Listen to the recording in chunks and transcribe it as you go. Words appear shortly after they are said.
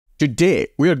Today,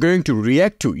 we are going to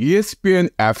react to ESPN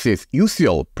FC's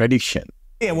UCL prediction.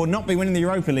 Yeah, will not be winning the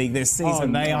Europa League this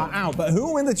season. They are out. But who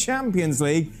will win the Champions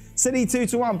League? City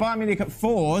 2-1, Bayern Munich at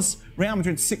 4s, Real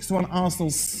Madrid 6-1, Arsenal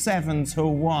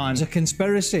 7-1. It's a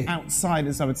conspiracy.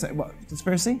 Outsiders, I would say. What,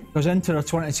 conspiracy? Because Inter are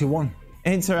 20-1.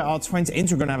 Inter are 20.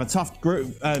 Inter are going to have a tough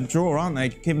group draw, aren't they?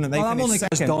 Given that they finished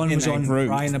second in their group.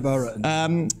 Crying about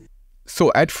it.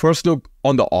 So at first look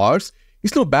on the odds,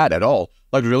 it's not bad at all.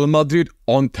 Like Real Madrid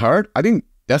on third, I think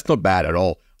that's not bad at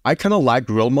all. I kind of like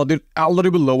Real Madrid a little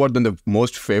bit lower than the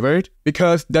most favorite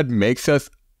because that makes us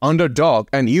underdog.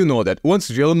 And you know that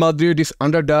once Real Madrid is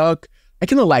underdog, I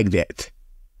kind of like that.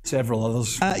 Several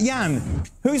others. Jan,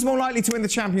 who's more likely to win the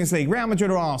Champions League, Real Madrid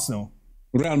or Arsenal?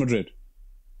 Real Madrid.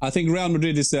 I think Real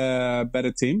Madrid is a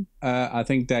better team. I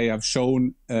think they have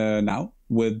shown now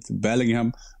with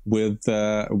Bellingham, with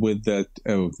the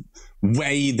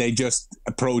way they just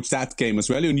approached that game as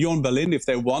well. Union Berlin, if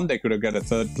they won, they could have got a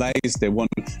third place. They won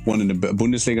in the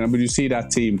Bundesliga. But you see that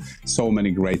team, so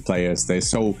many great players.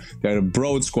 They're a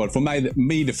broad squad. For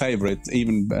me, the favorite,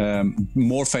 even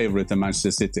more favorite than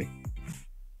Manchester City.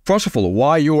 First of all,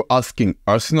 why you're asking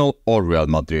Arsenal or Real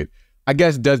Madrid? I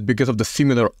guess that's because of the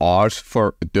similar odds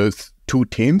for those two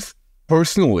teams.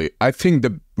 Personally, I think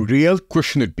the real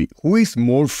question would be, who is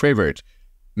more favorite,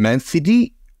 Man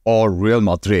City or Real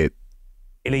Madrid?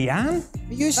 Really, Jan?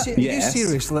 Are you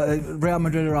serious? Real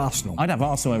Madrid or Arsenal? I'd have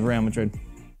Arsenal over Real Madrid.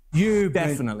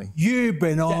 Definitely. You've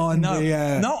been on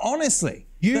no, honestly.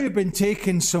 You've been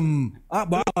taking some...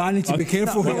 well, I need to be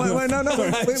careful. No.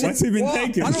 What's he been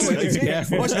taking?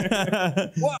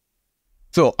 What?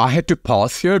 So I had to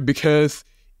pause here because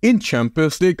in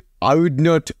Champions League, I would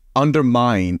not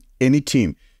undermine any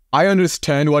team. I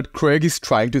understand what Craig is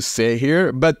trying to say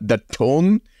here, but the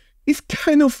tone is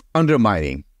kind of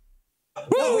undermining.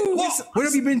 Where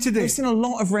have you been today? We've seen a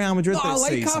lot of Real Madrid this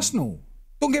season. I like Arsenal.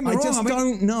 Don't get me wrong. I just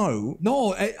don't know.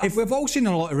 No, we've all seen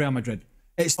a lot of Real Madrid.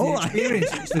 It's the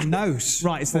experience, it's the nous.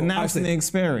 Right, it's the nous and the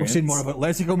experience. We've seen more of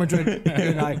Atletico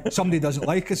Madrid. Somebody doesn't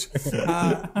like us.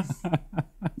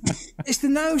 It's the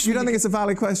nous. You don't think it's a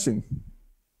valid question?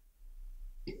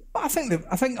 I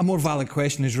think a more valid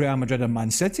question is Real Madrid and Man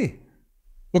City.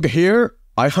 Okay, here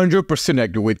I 100%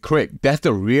 agree with Craig. That's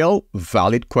the real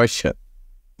valid question.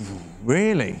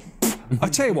 Really? I'll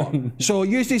tell you what. So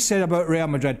you just said about Real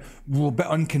Madrid, a bit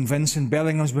unconvincing.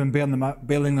 Bellingham's been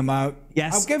bailing them out.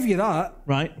 Yes. I'll give you that.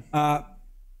 Right.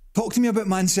 Talk to me about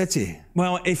Man City.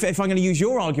 Well, if I'm going to use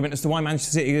your argument as to why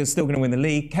Manchester City is still going to win the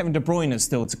league, Kevin De Bruyne is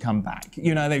still to come back.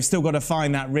 You know, they've still got to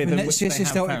find that rhythm. Vinicius is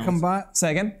still to come back.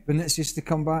 Say again? Vinicius to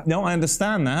come back. No, I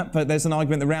understand that, but there's an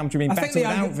argument that Real Madrid being better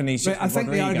without Vinicius. I think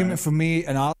the argument for me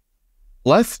and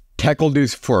Let's tackle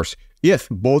this first. Yes,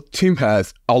 both teams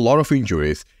has a lot of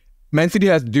injuries. Man City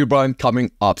has De Bruyne coming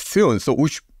up soon, so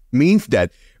which means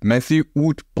that Man City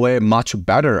would play much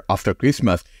better after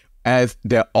Christmas, as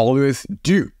they always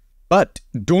do. But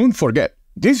don't forget,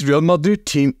 this Real Madrid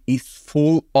team is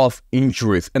full of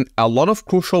injuries and a lot of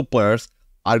crucial players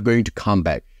are going to come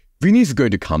back. Vini is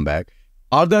going to come back.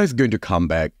 Arda is going to come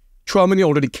back. Tchouaméni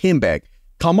already came back.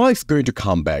 Kamara is going to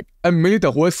come back. And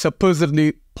Milita, who was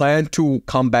supposedly planned to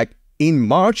come back in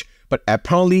March, but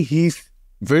apparently he's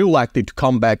very likely to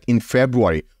come back in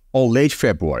February or late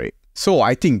February. So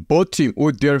I think both teams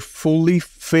with their fully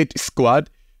fit squad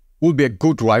will be a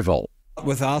good rival.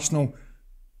 With Arsenal,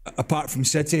 apart from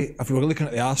City, if we were looking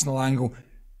at the Arsenal angle,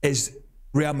 is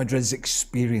Real Madrid's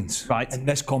experience in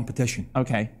this competition.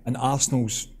 Okay. And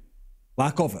Arsenal's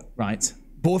lack of it. Right.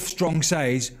 Both strong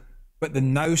sides, but the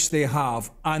nous they have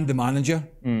and the manager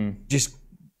just,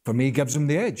 for me, gives them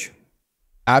the edge.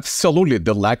 Absolutely.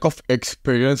 The lack of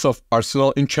experience of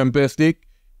Arsenal in Champions League.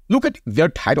 Look at their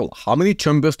title. How many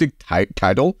Champions League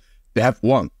title they have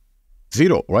won?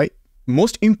 0, right?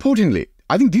 Most importantly,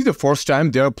 I think this is the first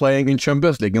time they're playing in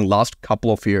Champions League in the last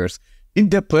couple of years. Did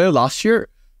they play last year?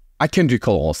 I can't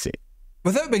recall honestly.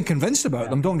 Without being convinced about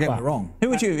them, don't get me wrong. Who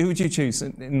would you choose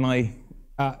in my...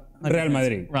 Real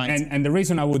Madrid. Right. And the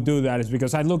reason I would do that is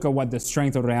because I look at what the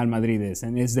strength of Real Madrid is,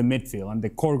 and it's the midfield and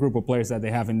the core group of players that they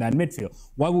have in that midfield.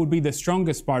 What would be the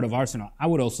strongest part of Arsenal? I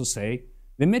would also say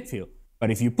the midfield.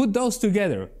 But if you put those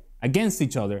together against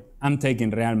each other, I'm taking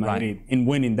Real Madrid in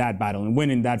winning that battle and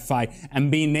winning that fight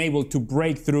and being able to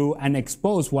break through and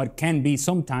expose what can be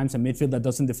sometimes a midfield that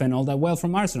doesn't defend all that well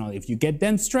from Arsenal. If you get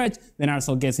them stretched, then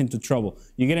Arsenal gets into trouble.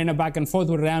 You get in a back and forth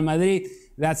with Real Madrid,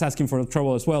 that's asking for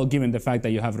trouble as well, given the fact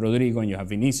that you have Rodrigo and you have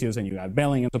Vinicius and you have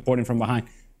Bellingham supporting from behind.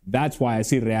 That's why I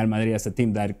see Real Madrid as a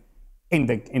team that, in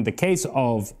the case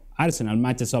of Arsenal,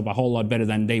 matches up a whole lot better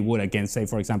than they would against, say,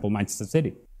 for example, Manchester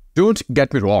City. Don't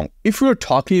get me wrong. If we're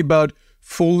talking about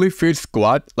fully fit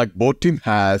squad, like both teams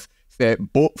has a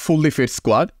fully fit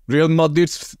squad, Real Madrid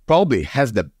probably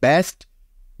has the best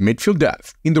midfield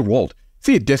depth in the world.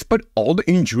 See, despite all the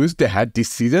injuries they had this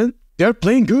season, they're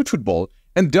playing good football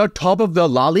and they're top of the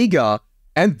La Liga,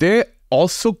 and they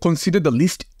also consider the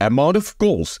least amount of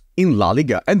goals in La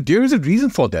Liga. And there is a reason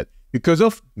for that, because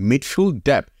of midfield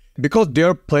depth. Because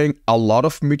they're playing a lot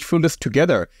of midfielders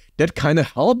together, that kind of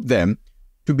help them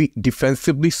to be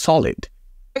defensively solid.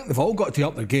 I think they've all got to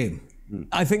up their game.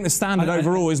 I think the standard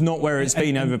overall is not where it's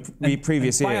been over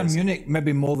previous years. Bayern Munich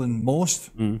maybe more than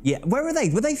most. Yeah, where were they?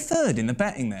 Were they third in the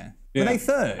betting there? Yeah. Were they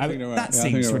third? I think they're right. That Yeah, I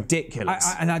think seems they're right.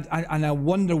 ridiculous. I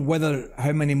wonder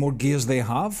how many more gears they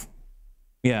have.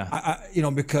 Yeah.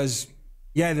 Because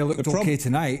they looked okay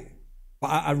tonight, but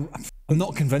I'm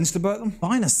not convinced about them.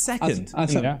 Fine, a second.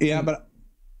 But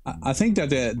I think that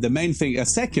the main thing, a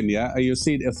second, you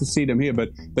see them here, but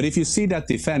if you see that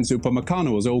defense,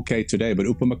 Upamecano was okay today, but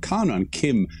Upamecano and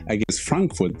Kim against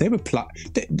Frankfurt,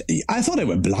 I thought they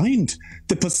were blind.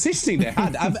 The positioning they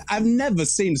had, I've never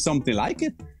seen something like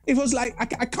it. It was like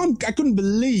I couldn't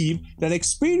believe that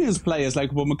experienced players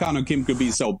like Upamecano and Kim could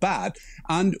be so bad.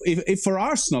 And if for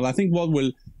Arsenal, I think what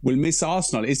will miss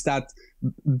Arsenal is that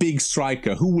big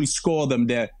striker who will score them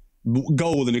their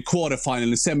goal in the quarterfinal,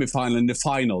 the semi-final, and the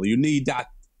final. You need that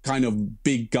kind of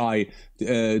big guy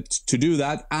to do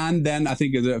that. And then I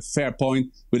think it's a fair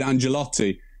point with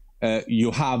Ancelotti.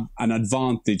 You have an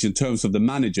advantage in terms of the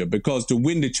manager, because to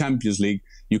win the Champions League,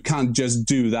 you can't just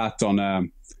do that on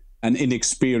an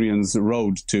inexperienced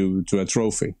road to a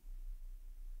trophy.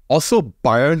 Also,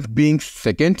 Bayern being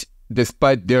second,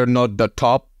 despite they're not the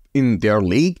top in their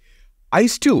league, I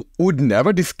still would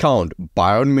never discount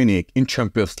Bayern Munich in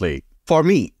Champions League. For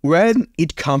me, when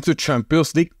it comes to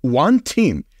Champions League, one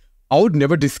team I would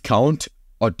never discount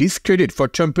or discredit for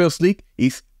Champions League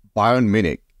is Bayern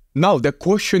Munich. Now, the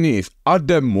question is, are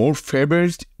they more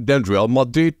favorites than Real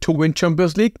Madrid to win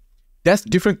Champions League? That's a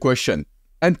different question.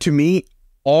 And to me,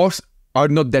 odds are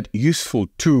not that useful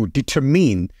to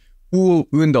determine who will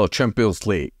win the Champions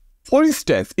League. For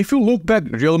instance, if you look back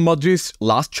Real Madrid's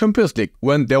last Champions League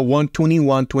when they won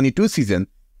 21-22 season,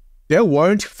 they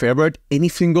weren't favored any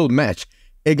single match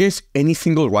against any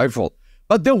single rival,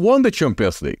 but they won the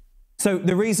Champions League. So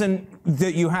the reason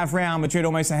that you have Real Madrid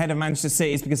almost ahead of Manchester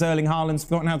City is because Erling Haaland's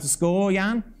forgotten how to score,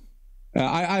 Jan?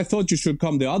 I thought you should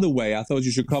come the other way. I thought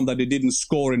you should come that he didn't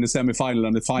score in the semi-final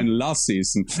and the final last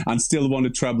season and still won the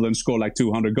treble and score like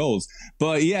 200 goals.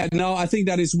 But I think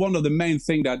that is one of the main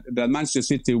things that Manchester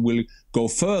City will go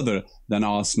further than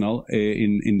Arsenal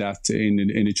in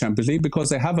the Champions League, because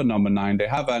they have a number 9, they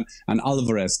have an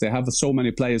Alvarez, they have so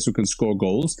many players who can score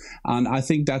goals, and I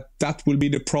think that will be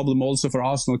the problem also for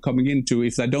Arsenal coming into,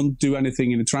 if they don't do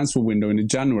anything in the transfer window in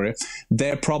January.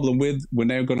 Their problem with when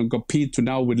they're going to compete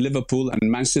now with Liverpool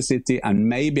and Manchester City and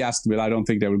maybe Aston Villa, I don't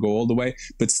think they will go all the way,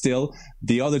 but still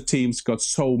the other teams got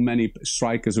so many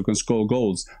strikers who can score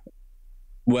goals.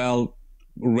 Well,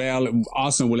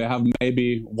 Arsenal will have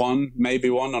maybe one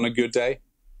on a good day.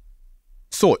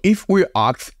 So if we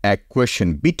ask a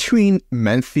question between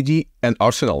Man City and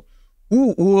Arsenal,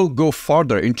 who will go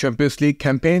further in Champions League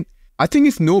campaign? I think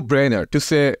it's no-brainer to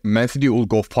say Man City will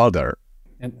go further.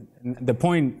 And the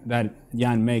point that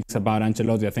Jan makes about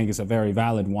Ancelotti, I think, is a very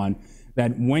valid one,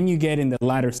 that when you get in the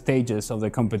latter stages of the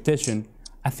competition,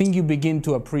 I think you begin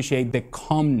to appreciate the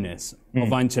calmness of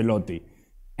Ancelotti.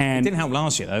 And it didn't help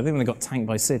last year, though. I think they got tanked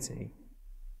by City.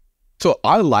 So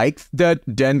I like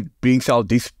that Dan brings out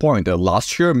this point that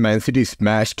last year Man City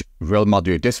smashed Real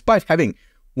Madrid despite having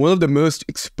one of the most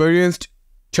experienced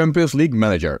Champions League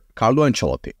manager, Carlo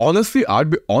Ancelotti. Honestly, I'll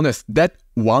be honest, that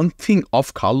one thing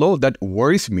of Carlo that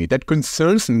worries me, that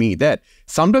concerns me, that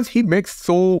sometimes he makes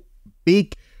so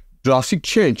big drastic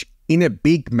change in a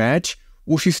big match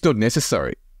which is not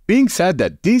necessary. Being said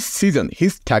that this season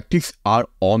his tactics are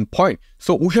on point,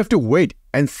 so we have to wait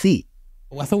and see.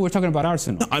 I thought we were talking about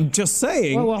Arsenal. No, I'm just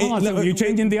saying. Well, hold on. You're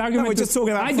changing the argument. No, we're just talking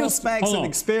about prospects and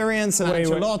experience and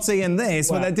Ancelotti and this,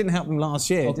 but that didn't help them last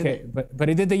year. Okay, but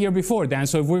it did the year before, Dan.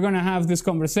 So if we're going to have this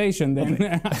conversation,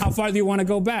 then how far do you want to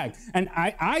go back? And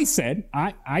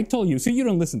I told you. See, you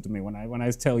don't listen to me when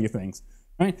I tell you things.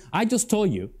 Right? I just told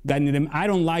you that I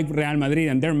don't like Real Madrid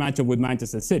and their matchup with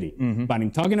Manchester City. But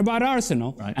in talking about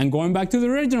Arsenal and going back to the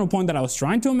original point that I was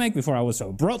trying to make before I was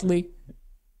so abruptly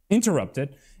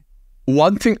interrupted.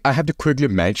 One thing I have to quickly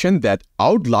mention that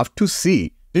I would love to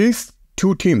see these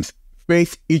two teams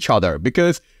face each other,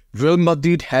 because Real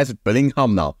Madrid has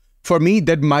Bellingham now. For me,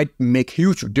 that might make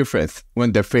huge difference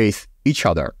when they face each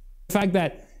other. The fact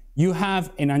that you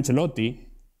have in Ancelotti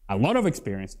a lot of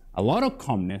experience, a lot of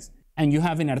calmness, and you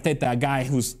have in Arteta a guy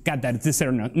who's got this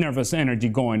nervous energy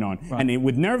going on. Right. And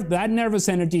with that nervous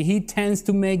energy, he tends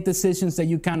to make decisions that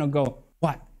you kind of go,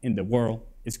 what in the world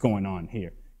is going on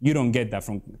here? You don't get that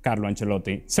from Carlo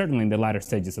Ancelotti, certainly in the latter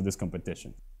stages of this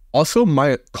competition. Also,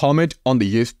 my comment on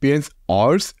the ESPN's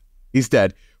odds is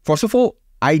that, first of all,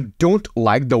 I don't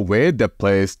like the way they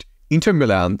placed Inter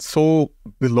Milan so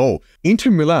below.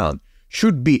 Inter Milan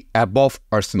should be above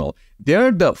Arsenal.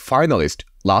 They're the finalist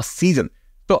last season.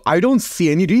 So I don't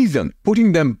see any reason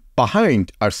putting them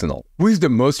behind Arsenal. Who is the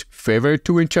most favorite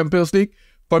to win Champions League?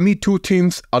 For me, two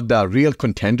teams are the real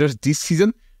contenders this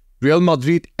season, Real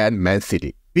Madrid and Man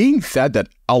City. Being said that,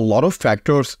 a lot of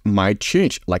factors might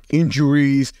change, like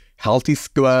injuries, healthy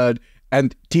squad,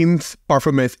 and team's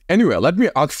performance. Anyway, let me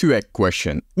ask you a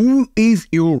question. Who is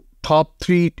your top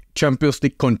 3 Champions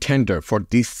League contender for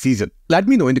this season? Let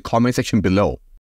me know in the comment section below.